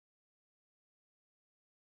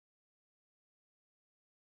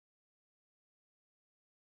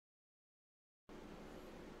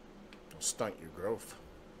stunt your growth.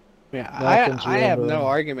 Yeah, Nothing's I have rendering. no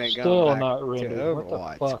argument Still going back not to rendered. What the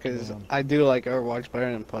Overwatch fuck, because man? I do like Overwatch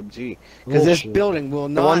better than PUBG. Because this Bullshit. building will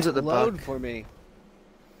The ones not at the load back. for me.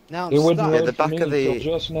 Now I'm It wouldn't stuck. Yeah, the load for back me of until the.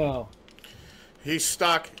 just now. He's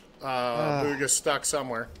stuck. Booga's stuck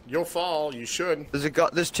somewhere. You'll fall. You should.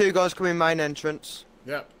 There's two guys coming main entrance.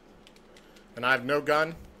 Yep. And I have no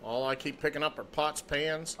gun. All I keep picking up are pots,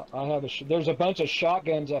 pans. I have there's a bunch of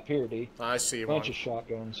shotguns up here, D. I see Bunch one. of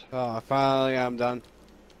shotguns. Oh, finally I'm done.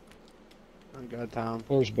 I'm good, Tom.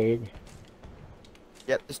 There's Boog.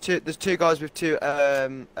 Yep, there's two guys with two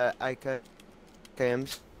AKMs.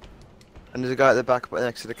 And there's a guy at the back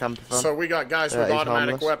next to the camper van. So we got guys with he's automatic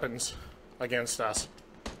harmless. weapons against us.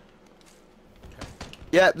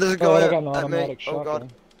 Yeah, there's a Oh, guy I got an at automatic me. Oh shotgun.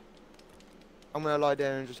 god. I'm gonna lie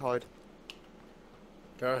down and just hide.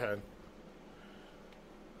 Go ahead.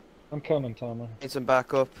 I'm coming, Tommy. Need some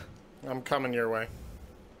backup. I'm coming your way.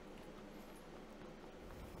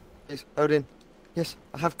 Yes, Odin. Yes,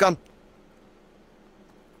 I have gun.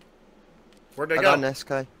 Where'd they I go? got an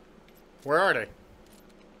SK. Where are they?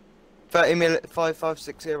 30 mil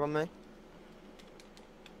 5.56 here on me.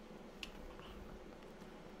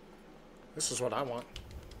 This is what I want.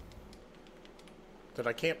 That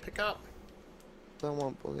I can't pick up. Don't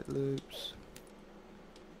want bullet loops.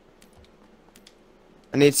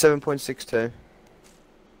 I need 7.62.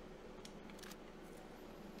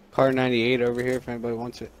 Car 98 over here if anybody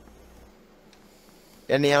wants it.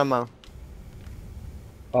 Any ammo?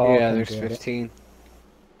 Oh, yeah, I there's think I got it. 15.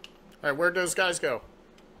 Alright, where'd those guys go?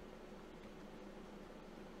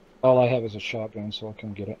 All I have is a shotgun, so I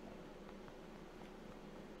can get it.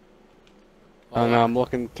 Oh no, I'm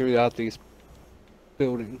looking throughout these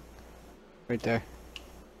building. Right there.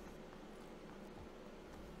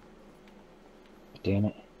 Damn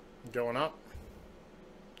it. Going up.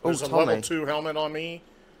 Oh, There's a Tommy. level 2 helmet on me.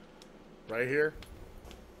 Right here.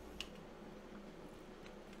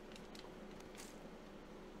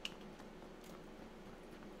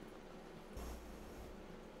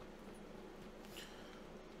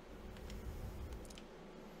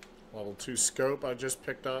 Level 2 scope I just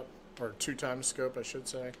picked up. Or 2 times scope, I should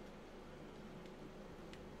say.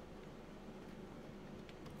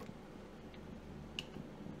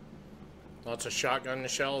 Lots of shotgun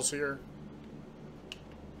shells here.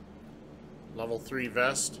 Level 3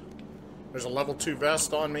 vest. There's a level 2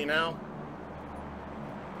 vest on me now.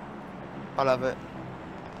 I'll have it.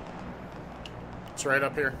 It's right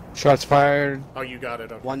up here. Shots fired. Oh, you got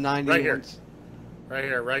it. Okay. 190. Right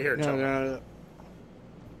here. Right here. No, Tell me. no.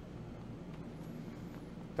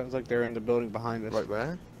 Sounds like they're in the building behind us. Right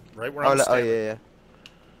where? Right where I'm Oh standing. yeah.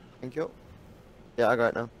 Thank you. Yeah, I got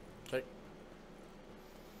it now. Okay.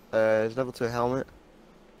 There's level 2 helmet.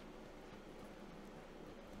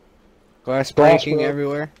 Glass Glass breaking broke.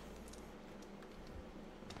 everywhere.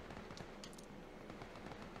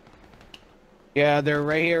 Yeah, they're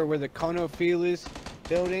right here where the Kono Field is.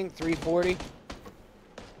 Building 340.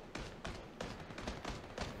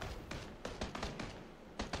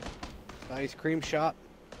 Ice cream shop.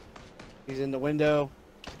 He's in the window.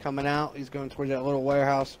 Coming out. He's going towards that little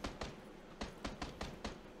warehouse.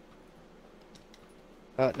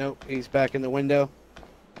 Nope. He's back in the window.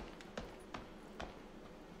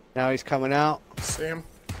 Now he's coming out. See him?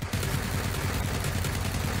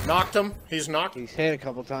 Knocked him. He's knocked. He's hit a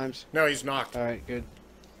couple times. No, he's knocked. Alright, good.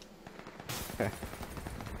 Okay.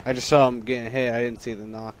 I just saw him getting hit. I didn't see the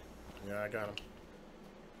knock. Yeah, I got him.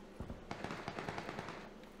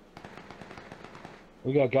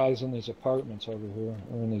 We got guys in these apartments over here,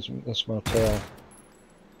 or in this motel.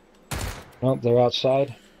 Oh, they're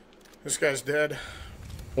outside. This guy's dead.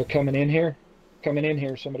 They're coming in here. Coming in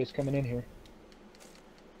here. Somebody's coming in here.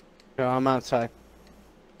 No, I'm outside.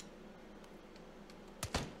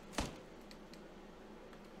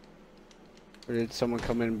 Or did someone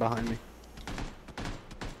come in behind me?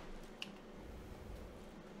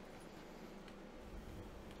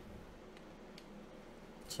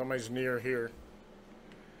 Somebody's near here.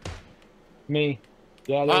 Me.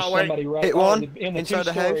 Yeah, there's Oh, wait. somebody right Hit one in the inside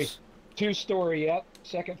the two-story. house. Two-story, yep.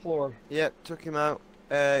 Second floor. Yep, took him out.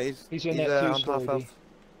 He's in that on two-story, half health.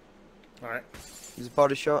 Alright. He's a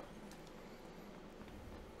body shot.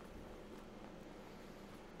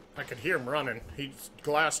 I could hear him running. He's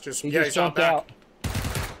glass just. He Yeah, just he's out jumped back. out.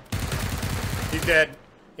 He's dead.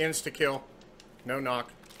 Insta kill. No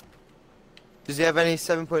knock. Does he have any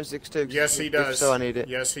 7.62? Yes, he If does. so, I need it.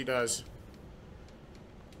 Yes, he does.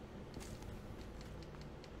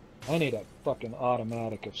 I need a fucking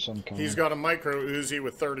automatic of some kind. He's got a micro Uzi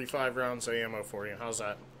with 35 rounds of ammo for you. How's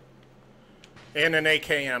that? And an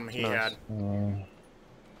AKM he Nice. had.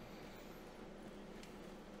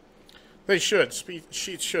 They should.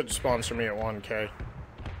 She should sponsor me at 1K.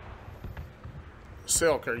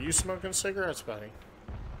 Silk, are you smoking cigarettes, buddy?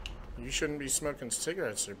 You shouldn't be smoking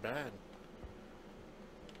cigarettes. They're bad.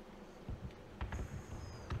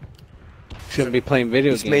 Shouldn't be playing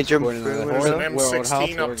video He's games. made jump according to the through There's World an World Health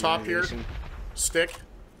M16 up top here. Organization. Stick.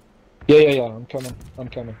 Yeah. I'm coming. I'm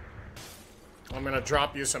coming. I'm gonna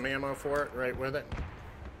drop you some ammo for it right with it.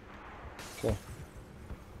 Okay.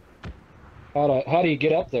 How do you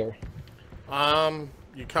get up there?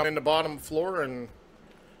 You come in the bottom floor and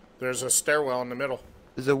there's a stairwell in the middle.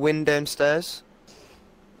 There's a wind downstairs.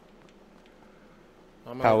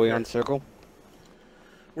 I'm How over we here. on circle?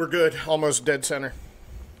 We're good. Almost dead center.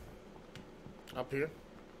 Up here.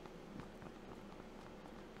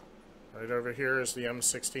 Right over here is the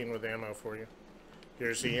M16 with ammo for you.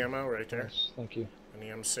 Here's the ammo right there. Yes, thank you. And the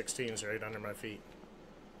M16's right under my feet.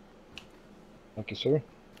 Thank you, sir.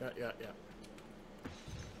 Yeah.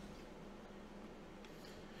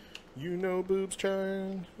 You know boobs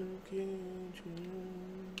trying to get you.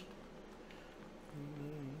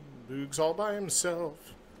 Boog's all by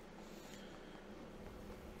himself.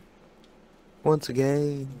 Once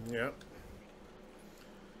again. Yep.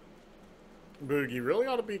 Boog, you really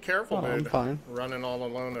ought to be careful, Oh, I'm dude. fine. Running all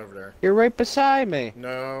alone over there. You're right beside me.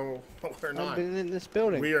 No, we're I've not. been in this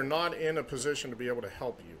building. We are not in a position to be able to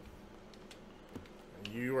help you.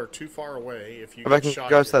 You are too far away. If you If I get can shot,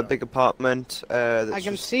 go you're to that done. big apartment, that's I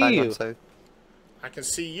can just see bang on you. south. I can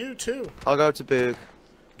see you too. I'll go to Boog.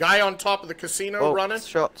 Guy on top of the casino Oh, running.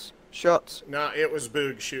 shots. Shots. No, it was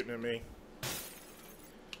Boog shooting at me.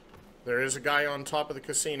 There is a guy on top of the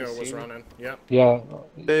casino was Casino? running. Yep. Yeah.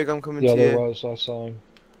 Boog, I'm coming Yeah, to there you. was. I saw him.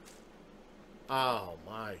 Oh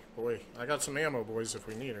my boy, I got some ammo, boys, if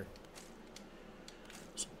we need her.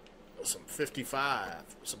 Some 55,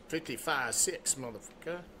 some 55-6,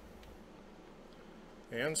 motherfucker,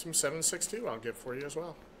 and some 7.62. I'll get for you as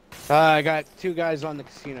well. I got two guys on the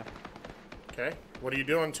casino. Okay, what are you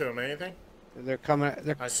doing to him? Anything? They're coming.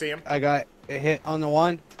 I see him. I got a hit on the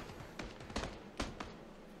one.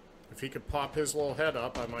 If he could pop his little head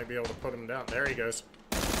up, I might be able to put him down. There he goes.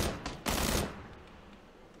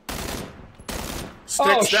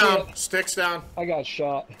 Sticks down. shit. Sticks down. I got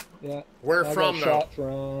shot. Yeah. Where I from, got though? shot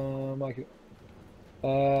from like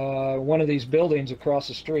one of these buildings across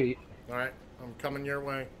the street. All right, I'm coming your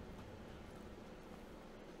way.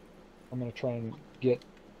 I'm gonna try and get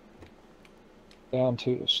down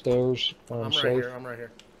to the stairs where I'm I'm safe. right here. I'm right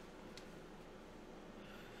here.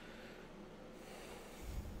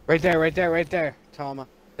 Right there, Toma.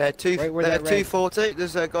 Right where that red- 240.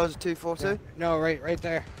 There's guys at 240. No, right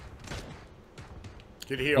there.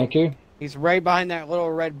 Get healed. Thank you. He's right behind that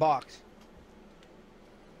little red box.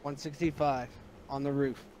 165 on the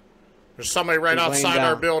roof. There's somebody right He's laying outside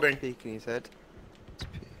our down. building. Peeking his head.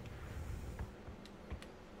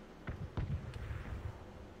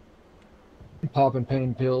 Popping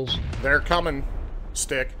pain pills. They're coming.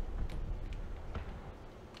 Stick.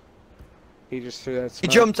 He just threw that He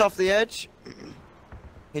smoke. jumped off the edge.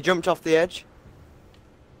 He jumped off the edge.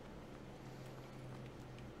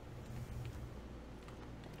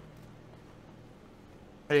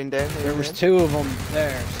 Heading down. There was two of them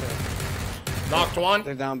there, so Knocked one.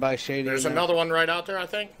 they're down by Shady. There's and another one right out there, I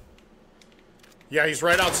think. Yeah, he's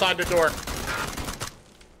right outside the door.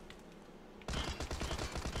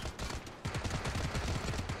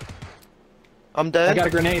 I'm I dead. got a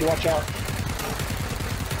grenade. Watch out.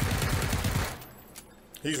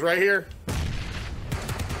 He's right here.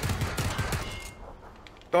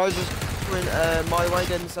 Guys just coming my way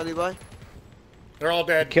down this alleyway. They're all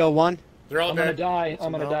dead. Kill one. They're all I'm gonna dead. die.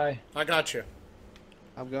 I'm gonna no. die. I got you.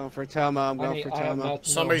 I'm going for Toma. I'm going for I have Toma. no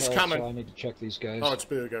Somebody's health, coming. So I need to check these guys. Oh, it's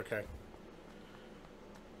Boog. Okay.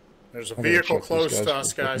 There's a I gotta vehicle check these close to for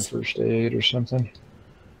us, fucking guys. First aid or something.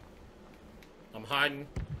 I'm hiding.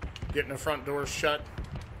 Getting the front door shut.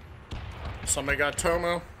 Somebody got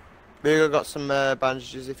Tomo. Big, I got some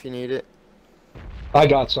bandages if you need it. I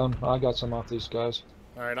got some. I got some off these guys.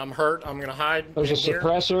 All right, I'm hurt. I'm gonna hide. There's a in here.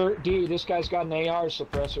 suppressor. Dude, this guy's got an AR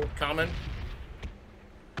suppressor. Coming.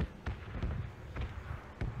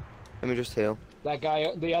 Let me just heal. That guy,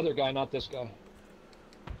 the other guy, not this guy.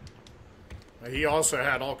 He also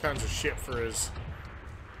had all kinds of shit for his.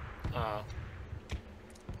 I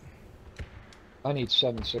need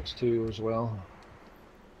 7.62 as well.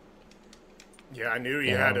 Yeah, I knew he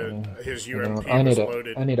Yeah, had man. his You know, UMP I was need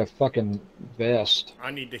loaded. I need a fucking vest. I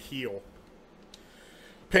need to heal.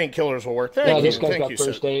 Painkillers will work. Thank Yeah, you. this guy's Thank got you,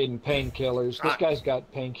 first sir. aid and painkillers. This I- guy's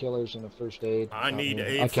got painkillers and a first aid. I Not need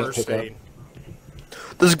me. a I can't first pick up. aid.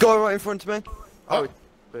 There's a guy right in front of me. Oh. Oh,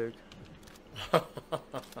 Big.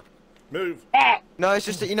 Move. No, it's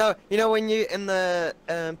just that you know when you in the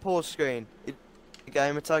pause screen, the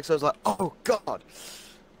game attacks. I was like, oh god.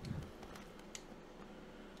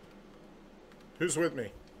 Who's with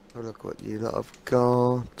me? Oh, look what you lot have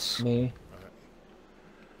got. Me.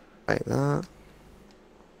 Take that.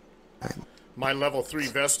 My level 3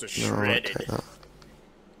 vest is No, I'll shredded. take that.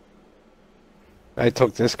 I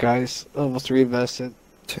took this guy's level 3 vested.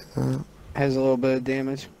 Take that. Has a little bit of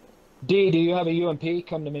damage. D, do you have a UMP?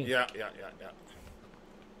 Come to me. Yeah.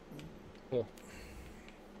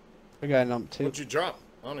 I got an ump too. What'd you drop?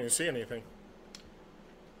 I don't even see anything.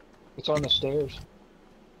 It's on the stairs.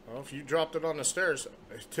 Well, if you dropped it on the stairs,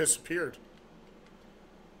 it disappeared.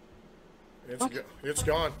 It's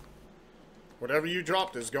gone. Whatever you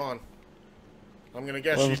dropped is gone. I'm gonna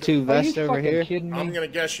guess Level you. 2 Are you vest over fucking here. kidding me? I'm gonna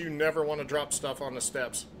guess you never want to drop stuff on the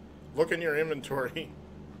steps. Look in your inventory.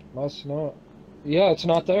 Must not. Yeah, it's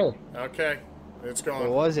not there. Okay, it's What gone.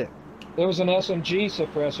 was it? There was an SMG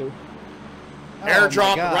suppressor. Oh my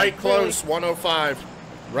Airdrop God. right close, 105.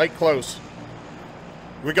 Right close.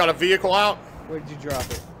 We got a vehicle out. Where'd you drop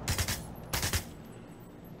it?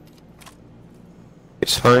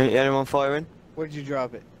 It's fine. Anyone firing? Where'd you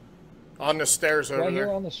drop it? On the stairs over Right here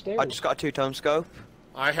there. on the stairs. I just got a 2-time scope.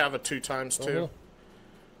 I have a 2 times Right 2. here.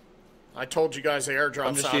 I told you guys the airdrop's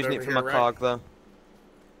I'm just out using over it for here, my right? cog though.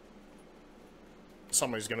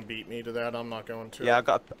 Somebody's gonna beat me to that. I'm not going to. Yeah, I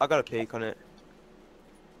got a peek on it.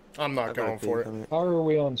 I'm not I got a going peek for it. on it. How are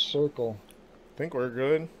we on circle? Think we're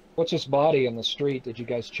good. What's this body in the street? Did you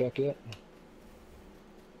guys check it?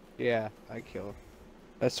 Yeah, I killed.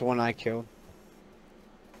 That's the one I killed.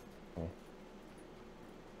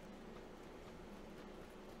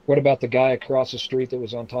 What about the guy across the street that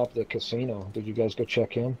was on top of the casino? Did you guys go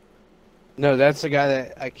check him? No, that's the guy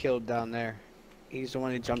that I killed down there. He's the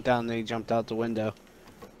one who jumped down and he jumped out the window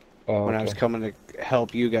Oh, when I was okay. coming to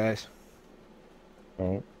help you guys.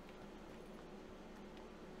 Alright.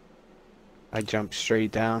 I jumped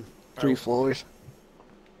straight down. 3 Oh. floors.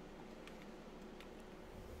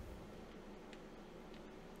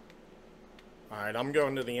 Alright, I'm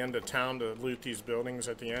going to the end of town to loot these buildings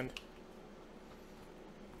at the end.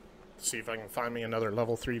 See if I can find me another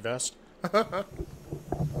level 3 vest.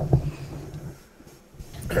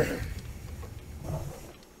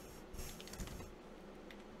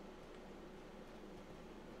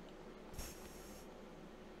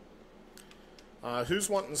 Who's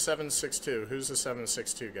wanting 7.62? Who's the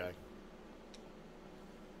 7.62 guy?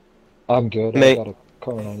 I'm good. Me. I got a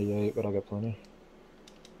car 98, but I got plenty.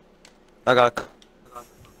 I got a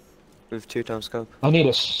with 2-time scope. I need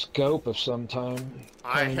a scope of some time.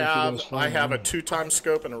 I Tell me if you have guys find a one. 2-time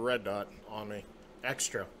scope and a red dot on me.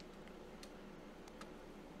 Extra.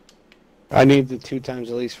 I need the 2 times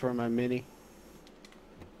at least for my mini.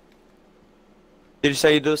 Did you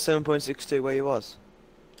say you do 7.62 where you was?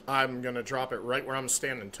 I'm gonna drop it right where I'm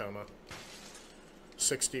standing, Toma.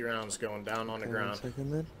 60 rounds going down on the Okay, ground. 1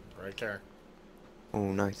 second then. Right there.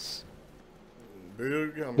 Oh, nice.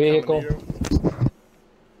 Boog, I'm Vehicle. coming to you.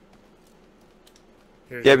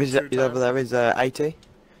 Here's Yeah, your he's 2 over times. there. He's 80.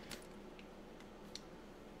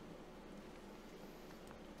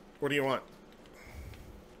 What do you want?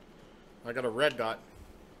 I got a red dot.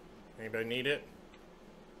 Anybody need it?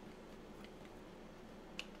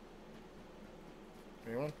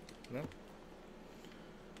 Anyone? No?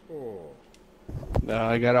 Oh. No,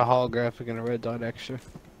 I got a holographic and a red dot extra.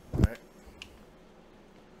 Alright.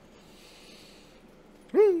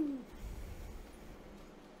 Woo!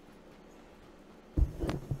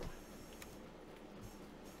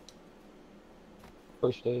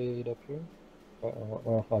 First aid up here.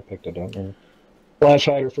 Well, I picked it up. Flash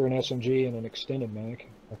hider for an SMG and an extended mag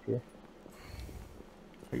up here.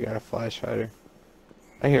 I got a flash hider.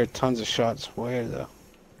 I hear tons of shots. Where though?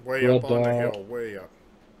 Way Red up on the dot. hill, way up.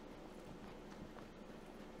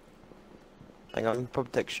 Hang on,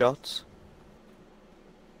 probably take shots.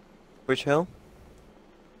 Which hill?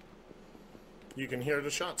 You can hear the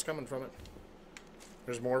shots coming from it.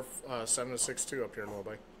 There's more 7.62 up here, little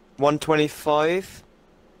boy. 125.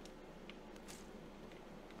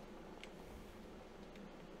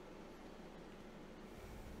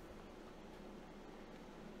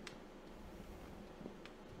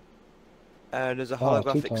 There's a Oh,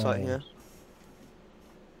 holographic 2 sight here. times.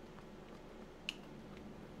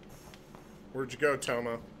 Where'd you go,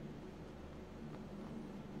 Toma?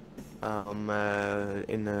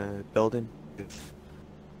 In the building.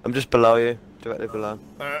 I'm just below you, directly below.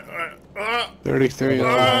 33.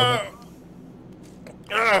 uh,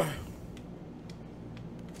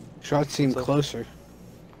 Shots seem closer.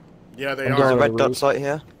 Yeah, they I'm are. There's a going red the dot roof. sight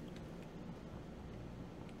here.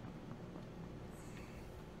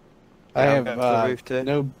 I Yeah, I'm have going for the roof too.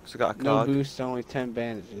 no 'Cause I got a no card. boost, only 10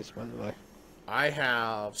 bandages, by the way. I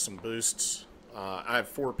have some boosts. I have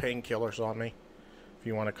 4 painkillers on me. If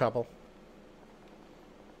you want a couple.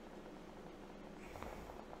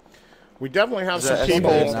 We definitely have Is some that people.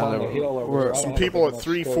 Somebody Now up on that the hill over we're- there. I Some don't have a people big at enough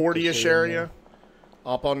scope to 340-ish see them area, there.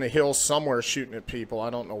 up on the hill somewhere shooting at people. I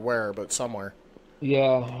don't know where, but somewhere.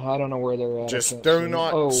 Yeah, I don't know where they're at. I Just can't do see 'em.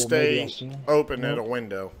 not Oh, maybe I stay see 'em. open at a Nope.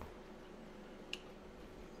 window.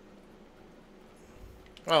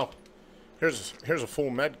 Oh, here's a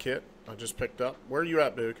full med kit I just picked up. Where are you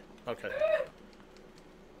at, Duke? Okay.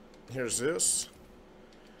 Here's this,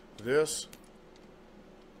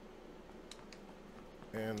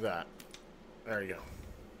 and that. There you go.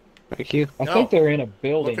 Thank you. I No. think they're in a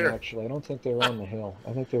building, here. actually. I don't think they're on the hill.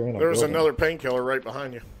 I think they're in a There was building. another painkiller right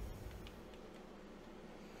behind you.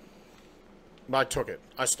 I took it.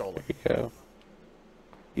 I stole it. There you go.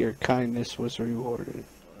 Your kindness was rewarded.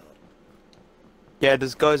 Yeah,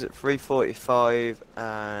 there's guys at 345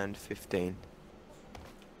 and 15.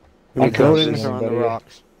 The I can't buildings see are on the anybody.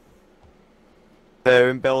 rocks. They're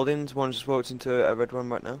in buildings. One just walked into a red one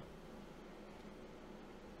right now.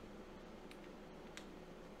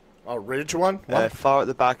 Oh, Ridge one? What? Far at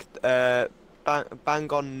the back.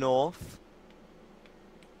 Bang on north.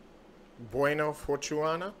 Bueno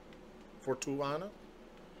Fortuana? Fortuana?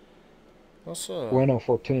 What's up? Bueno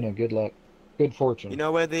Fortuna, good luck. Good fortune. You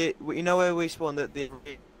know where we spawned at the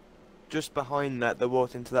just behind that. They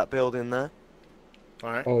walked into that building there.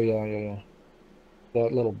 Alright. Oh, yeah.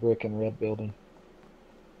 That little brick and red building.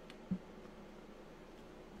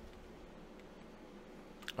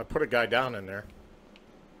 I put a guy down in there.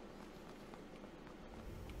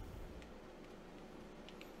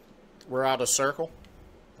 We're out of circle.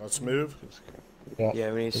 Let's move. Yeah.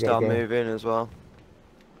 Yeah, we need to We gotta start go. moving as well.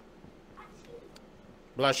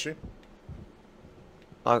 Bless you.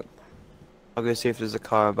 I'll go see if there's a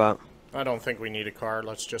car about. I don't think we need a car.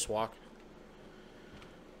 Let's just walk.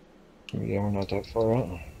 Yeah, we're not that far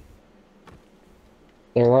out.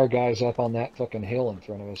 There are guys up on that fucking hill in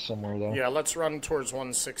front of us somewhere, though. Yeah, let's run towards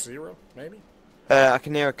 160, maybe. I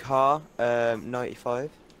can hear a car.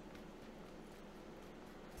 95.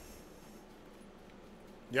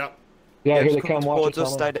 Yep. Yeah, Yeah, here just they come. coming Watch it, towards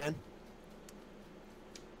us. Stay Colin. down.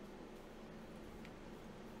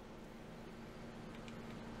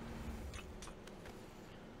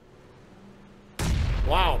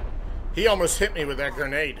 Wow. He almost hit me with that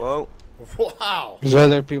grenade. Whoa. Wow. There's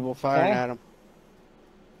other people firing Huh? at him.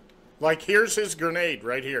 Like, here's his grenade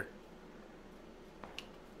right here.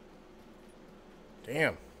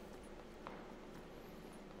 Damn.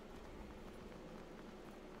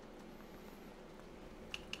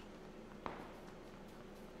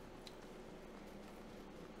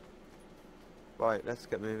 Right, let's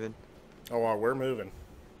get moving. Oh, well, we're moving.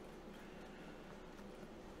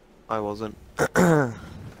 I wasn't. I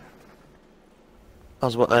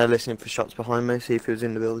was listening for shots behind me, see if he was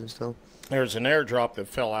in the building still. There's an airdrop that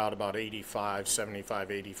fell out about 85, 75,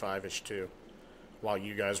 85-ish too, while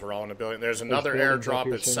you guys were all in the building. There's another buildings up airdrop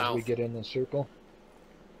here at as soon as we south. get in the circle.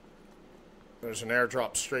 There's an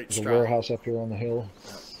airdrop straight There's a south. warehouse up here on the hill.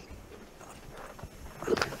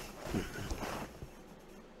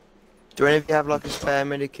 Do any of you have like a spare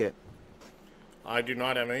medikit? I do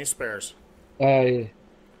not have any spares.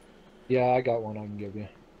 Yeah, I got one I can give you.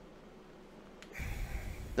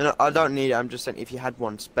 No, I don't need it. I'm just saying if you had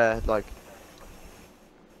one spare, like.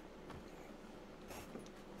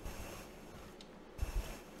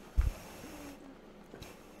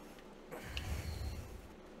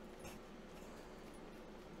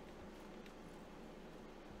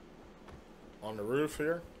 On the roof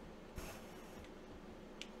here.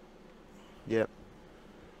 Yep.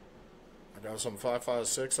 I got some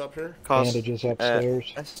 5.56 up here. Cost, Bandages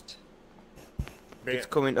upstairs. West. Ba- It's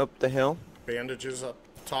coming up the hill. bandages up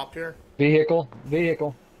top here. Vehicle.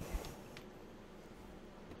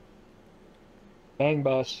 Bang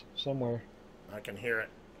bus somewhere. I can hear it.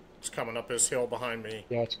 It's coming up this hill behind me.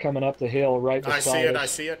 Yeah, it's coming up the hill right beside I see it. us. I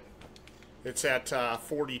see it. It's at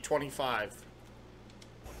 40-25.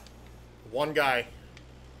 One guy.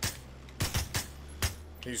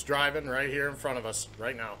 He's driving right here in front of us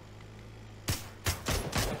right now.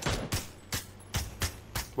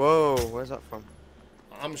 Whoa, where's that from?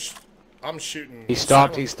 I'm shooting. He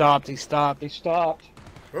stopped, he silent. stopped, he stopped. He stopped.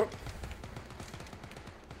 Oop.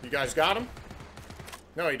 You guys got him?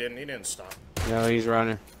 No, he didn't. He didn't stop. No, he's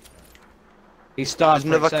running. He stopped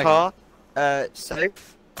There's for a another second. car.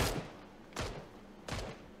 Safe.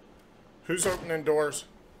 Who's opening doors?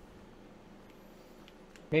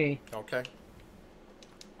 Me. Okay. Let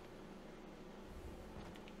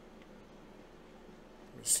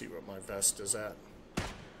me see what my vest is at.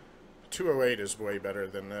 208 is way better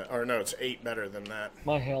than that. Or no, it's 8 better than that.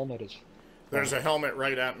 My helmet is. There's a helmet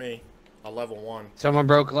right at me. A level 1. Someone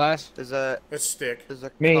broke glass? There's a It's stick.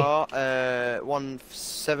 Me. car,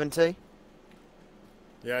 170.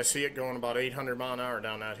 Yeah, I see it going about 800 mile an hour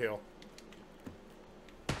down that hill.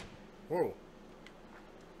 Whoa.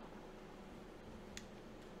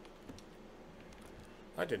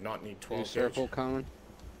 I did not need 12 Circle gauge. coming.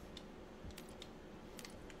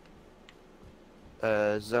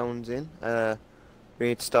 Zones in. We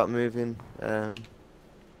need to start moving. Oh,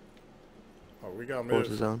 we gotta Towards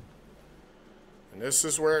the move. zone. And this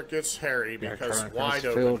is where it gets hairy Yeah, because trying to wide cross the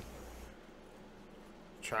open. field.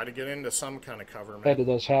 Try to get into some kind of cover, Head man. to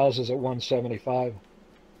those houses at 175.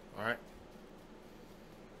 Alright.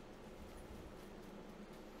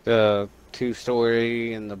 The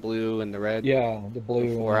 2-story and the blue and the red. Yeah, the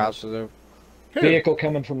blue. 4 ones. houses there. Vehicle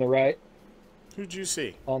coming from the right Who'd you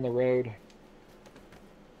see? on the road.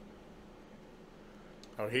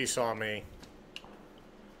 Oh, he saw me.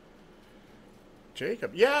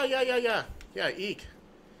 Jacob. Yeah. Yeah, Eek.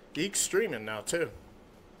 Eek's streaming now, too.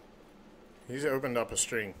 He's opened up a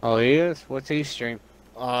stream. Oh, he is? What's he stream?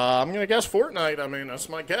 I'm going to guess Fortnite. I mean, that's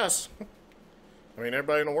my guess. I mean,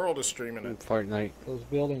 everybody in the world is streaming it. Fortnite. Those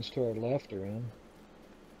buildings to our left are in.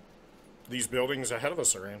 These buildings ahead of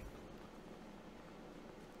us are in.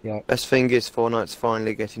 Yeah. Best thing is Fortnite's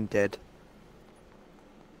finally getting dead.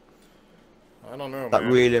 I don't know, That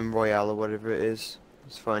man. Realm Royale or whatever it is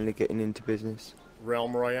finally getting into business.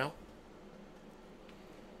 Realm Royale?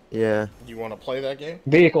 Yeah. You want to play that game?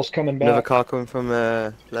 Vehicles coming back. Another car coming from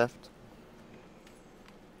left.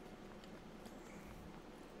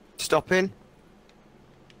 Stopping.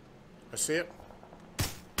 I see it.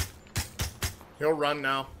 He'll run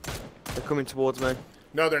now. They're coming towards me.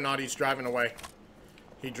 No, they're not. He's driving away.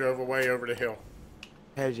 He drove away over the hill.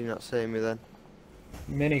 How did you not see me then?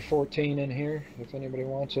 Mini 14 in here, if anybody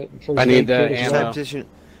wants it. I need aid the kit is ammo. there.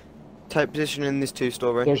 Take position in this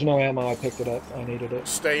 2-story. There's no ammo. I picked it up. I needed it.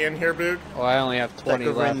 Stay in here, Boog. Oh, I only have 20 Take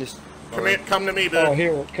over in left. this. Come here. Come to me, Oh, Boog.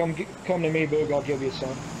 here, come to me, Boog. I'll give you some.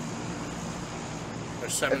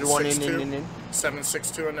 There's Everyone in, 762.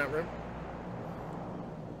 762 in that room.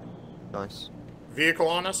 Nice. Vehicle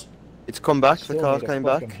on us. It's come back. The Still car need a came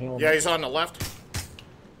fucking back. helmet. Yeah, he's on the left.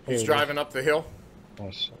 Here He's it driving up the hill.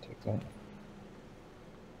 Nice. I'll take that.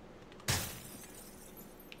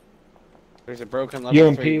 There's a broken level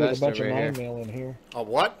UMP 3 with a vest bunch of over here. 9mm in here. A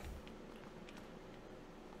what?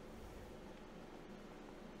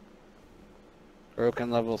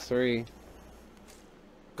 Broken level 3.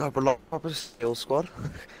 God, but proper steel squad.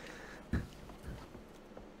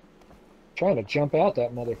 Trying to jump out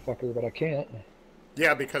that motherfucker, but I can't.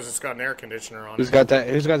 Yeah, because it's got an air conditioner on Who's it. got that?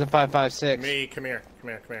 Who's got the 5.56? Me. Come here. Come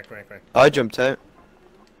here. Come here. Come here. Come I jumped out.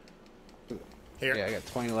 here. Here. Yeah, I got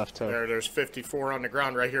 20 left too. There's 54 on the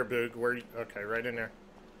ground right here, Boog. Where? Okay, right in there.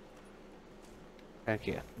 Thank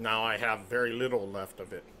you. Now I have very little left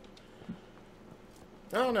of it.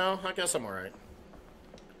 Oh no, I guess I'm alright.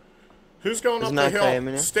 Who's going There's up the an AKM in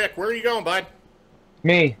hill? here. Stick, where are you going, bud?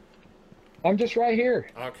 Me. I'm just right here.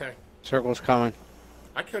 Okay. Circle's coming.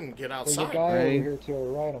 I couldn't get There's a outside. guy over Right. here to our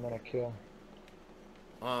right I'm gonna kill.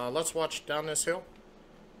 Let's watch down this hill.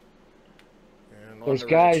 And on There's the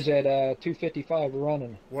guys ridge. at 255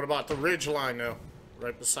 running. What about the ridge line, though?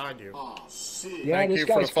 Right beside you. Yeah, Thank this you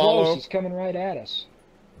for guy's the follow. close. He's coming right at us.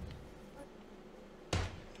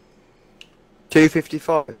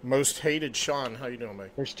 255. Most hated Sean. How you doing, mate?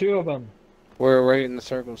 There's 2 of them. We're right in the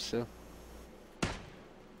circles still.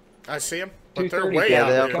 I see him, but they're 230. way Yeah, out.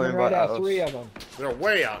 they are dude. coming Coming right right at at 3 us. of them. They're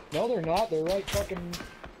way out. No, they're not. They're right fucking...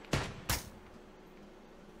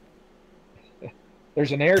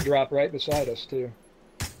 There's an airdrop right beside us, too.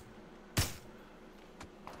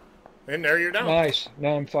 In there, you're down. Nice.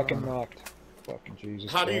 Now I'm fucking knocked. Fucking Jesus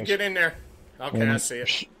How do you Christ. get in there? Okay, I see it.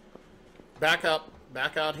 Sh- Back up.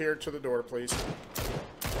 Back out here to the door, please.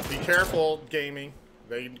 Be careful, gaming.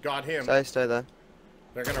 They got him. Stay there.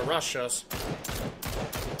 They're gonna rush us.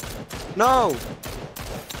 No!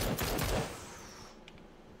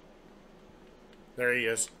 There he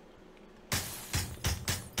is.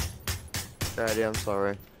 Daddy, I'm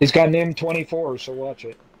sorry. He's got an M24, so watch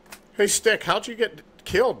it. Hey, Stick, how'd you get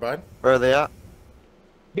killed, bud? Where are they at?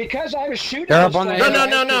 Because I was shooting They're those up on the fucking hill. guys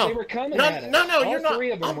No, 'cause no. They were coming No, at us. no, All you're not-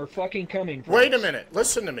 3 of them I'm- were fucking coming for Wait a us. minute.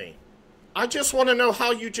 Listen to me. I just want to know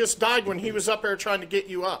how you just died when he was up there trying to get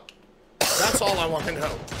you up. That's all I want to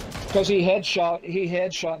know. Because he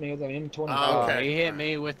headshot me with an M25. Ah, okay. He hit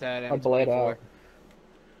me with that I bled M24. out.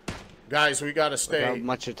 Guys, we gotta How stay.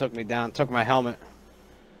 much it took me down. Took my helmet.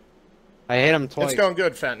 I hit him twice. It's going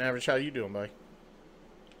good, Fat and Average. How you doing, buddy?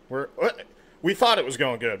 We thought it was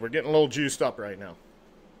going good. We're getting a little juiced up right now.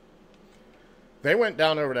 They went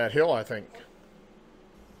down over that hill, I think.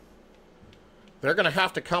 They're going to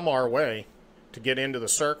have to come our way to get into the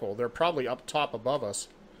circle. They're probably up top above us.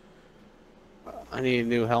 I need a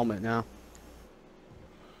new helmet now.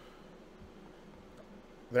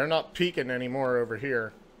 They're not peeking anymore over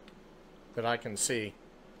here that I can see.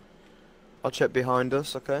 I'll check behind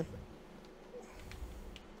us, okay?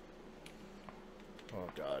 Oh,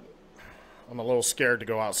 God. I'm a little scared to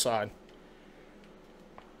go outside.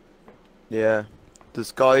 Yeah.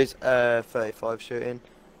 There's guys 35 shooting.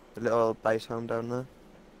 The little base home down there.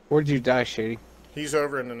 Where'd you die, Shady? He's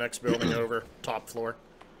over in the next building over, top floor.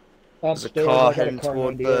 Upstairs, car I got a heading car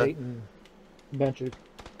toward 98 and a bunch of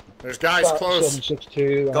There's guys close.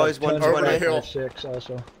 762. Guys, tons of 120. Over the hill. 5.56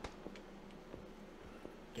 also.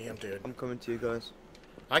 Damn, dude. I'm coming to you guys.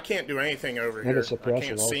 I can't do anything over I had here. a suppressor I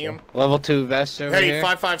can't see also. him. Level 2 vest over Hey, here.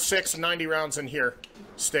 5.56, 90 rounds in here.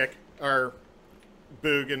 Stick. Or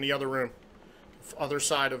Boog in the other room. Other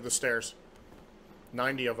side of the stairs.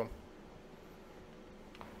 90 of them.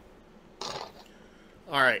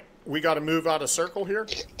 Alright. We got to move out of circle here.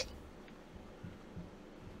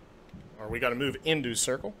 Or we got to move into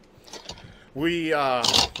circle. We are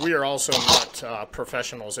also not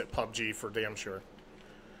professionals at PUBG for damn sure.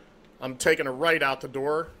 I'm taking a right out the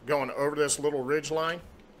door, going over this little ridge line,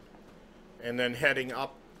 and then heading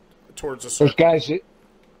up towards the circle.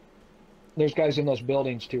 There's guys in those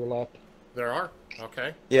buildings to your left. There are?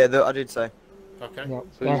 Okay. Yeah, I did say. Okay. Yep.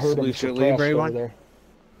 So I you heard them salute your suppressed Libre over one? there.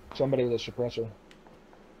 Somebody with a suppressor.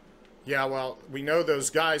 Yeah, well, we know those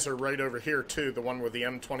guys are right over here, too. The one with the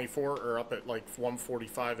M24 are up at like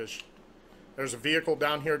 145-ish. There's a vehicle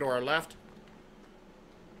down here to our left.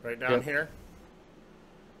 Right down Yep. here.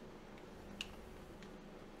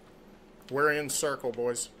 We're in circle,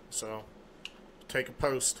 boys. So, take a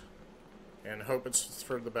post and hope it's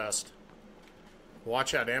for the best.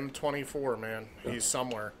 Watch out, M24, man. He's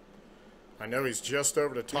somewhere. I know he's just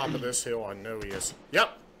over the top of this hill. I know he is.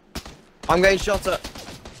 Yep. I'm getting shot at.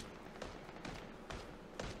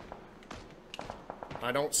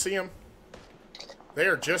 I don't see him. They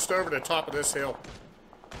are just over the top of this hill.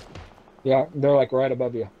 Yeah, they're like right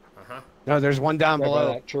above you. Uh-huh. No, there's one down Right by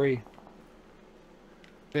below. that tree.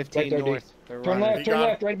 15 Right there, north. They're Turn running. left, turn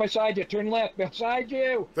left, right beside you. Turn left, beside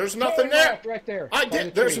you. There's nothing Turn there. left, right there. I by did.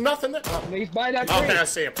 the There's tree. nothing there. He's by that tree. Okay, I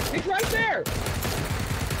see him. He's right there.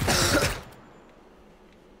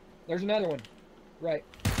 There's another one. Right.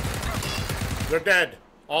 They're dead.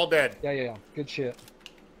 All dead. Yeah. Good shit.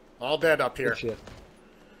 All dead up here. Good shit.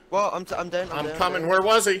 Well, I'm down. I'm down, coming. down. Where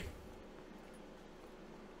was he?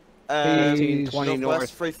 15, 20 Northwest, north.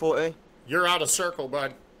 340. You're out of circle,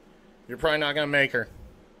 bud. You're probably not going to make her.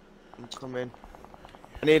 I'm coming.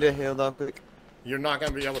 I need a heal though, quick. You're not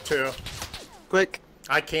going to be able to. Quick.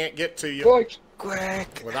 I can't get to you Boys.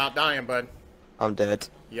 Quick. without dying, bud. I'm dead.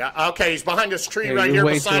 Yeah, okay, he's behind this tree Yeah, right you're here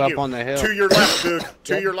way too beside up you. on the hill. To your left, dude.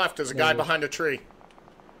 To Yep. your left is a guy behind a tree.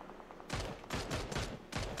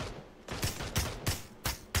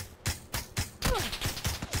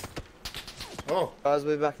 Oh, Guys,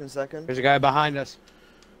 we'll be back in a second. There's a guy behind us.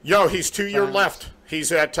 yo, he's to your left.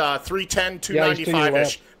 He's at 310, Yeah, he's to your 295-ish,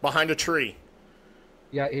 left. behind a tree.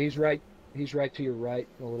 Yeah, he's right. He's right to your right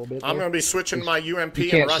a little bit. I'm there. going to be switching my UMP you and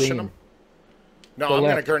can't see rushing him. him. No, Go I'm going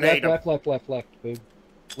to left, grenade him. left, big.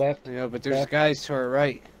 Left. Yeah, but there's Left. guys to our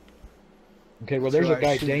right. Okay, well, there's So a I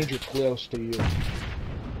guy shoot. danger close to you.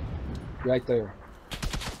 Right there.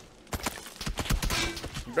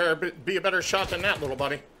 You better be a better shot than that, little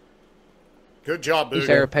buddy. Good job, He's Boog.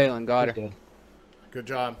 Sarah Palin, got her. He's dead. Good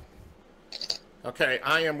job. Okay,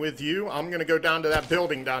 I am with you. I'm going to go down to that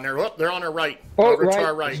building down there. Oh, they're on our right. Oh, Over right. to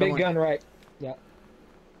our right. Big gun right. Yeah.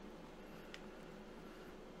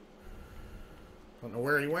 Don't know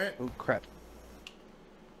where he went. Oh, crap.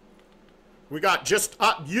 We got just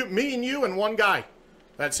me and you and one guy.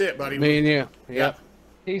 That's it, buddy. Me and you. Yep.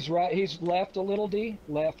 He's right. He's left a little, D.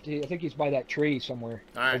 Left. I think he's by that tree somewhere.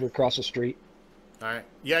 All right. Over across the street. All right.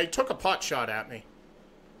 Yeah, he took a pot shot at me.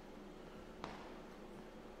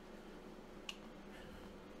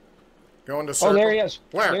 Going to circle. Oh, there he is.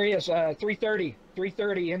 Where? There he is. 330.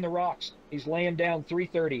 330 in the rocks. He's laying down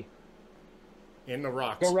 330. In the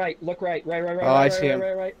rocks. Go right. Look right. Right. Oh, right. I right, see him.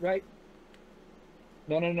 Right.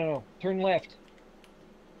 No. Turn left.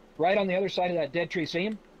 Right on the other side of that dead tree. See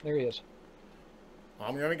him? There he is.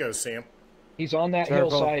 I'm going to go see him. He's on that Circle.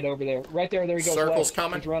 hillside over there. Right there. There he goes. Circle's left.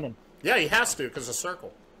 coming. He's running. Yeah, he has to because of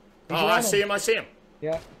circle. He's Oh, I running. see him. I see him.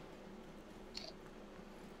 Yeah.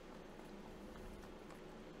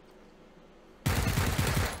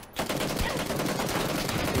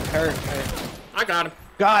 He's hurt. I got him.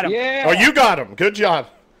 Got him. Yeah. Oh, you got him. Good job.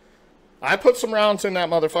 I put some rounds in that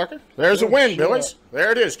motherfucker. There's a Good win, shit. Billies.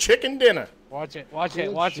 There it is. Chicken dinner. Watch it. Good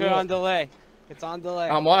Watch shit. it on delay. It's on delay.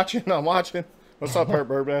 I'm watching. What's up, Hurt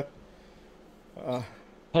Birdman?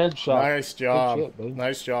 Headshot. Nice job. Good shit, dude.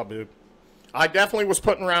 Nice job, dude. I definitely was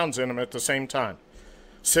putting rounds in him at the same time.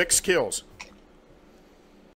 6 kills.